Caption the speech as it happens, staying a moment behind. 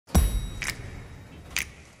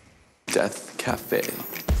Death Cafe.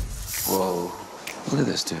 Whoa. Look at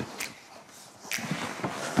this, dude.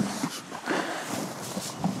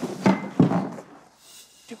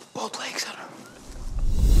 Dude, both legs on her.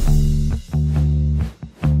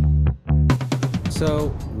 So,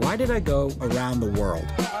 why did I go around the world?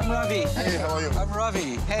 I'm Ravi. Hey, how are you? I'm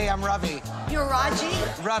Ravi. Hey, I'm Ravi. You're Raji?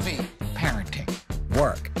 Ravi. Parenting.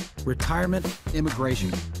 Work, retirement,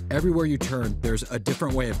 immigration. Everywhere you turn, there's a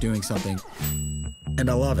different way of doing something, and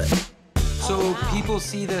I love it. So people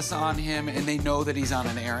see this on him and they know that he's on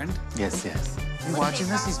an errand? Yes, yes. You watching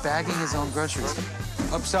this? He's bagging his own groceries.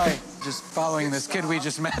 I'm sorry, just following this kid we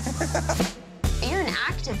just met. You're an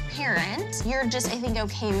active parent. You're just, I think,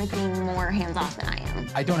 okay with being more hands-off than I am.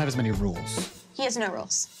 I don't have as many rules. He has no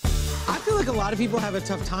rules. I feel like a lot of people have a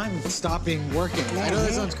tough time stopping working. I know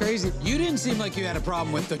that sounds crazy. You didn't seem like you had a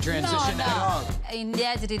problem with the transition at all.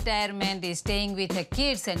 India's retirement is staying with the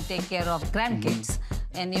kids and take care of grandkids,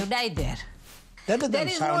 and you die there. That doesn't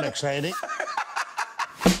sound exciting.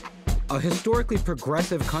 A historically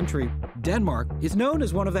progressive country, Denmark is known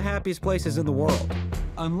as one of the happiest places in the world.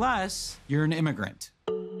 Unless you're an immigrant.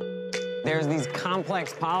 There's these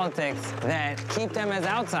complex politics that keep them as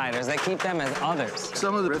outsiders, that keep them as others.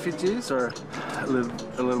 Some of the refugees are a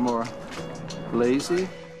little more lazy.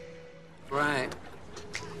 Right.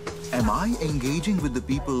 Am I engaging with the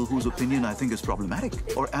people whose opinion I think is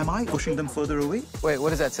problematic? Or am I pushing them further away? Wait, what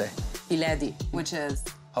does that say? Iladi, which is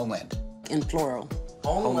Homeland. in plural.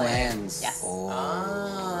 Homelands. Yes.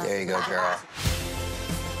 Oh, there you go, girl.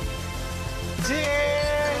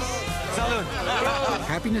 Cheers! Salud.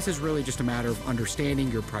 Happiness is really just a matter of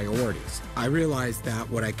understanding your priorities. I realized that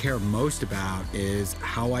what I care most about is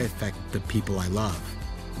how I affect the people I love.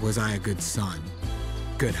 Was I a good son,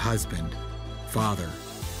 good husband, father,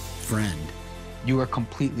 friend? You are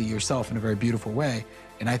completely yourself in a very beautiful way,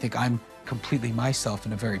 and I think I'm completely myself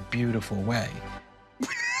in a very beautiful way.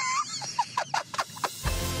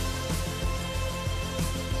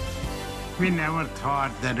 We never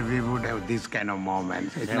thought that we would have this kind of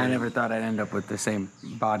moment. I never thought I'd end up with the same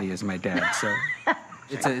body as my dad, so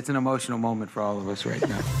it's an emotional moment for all of us right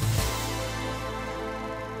now.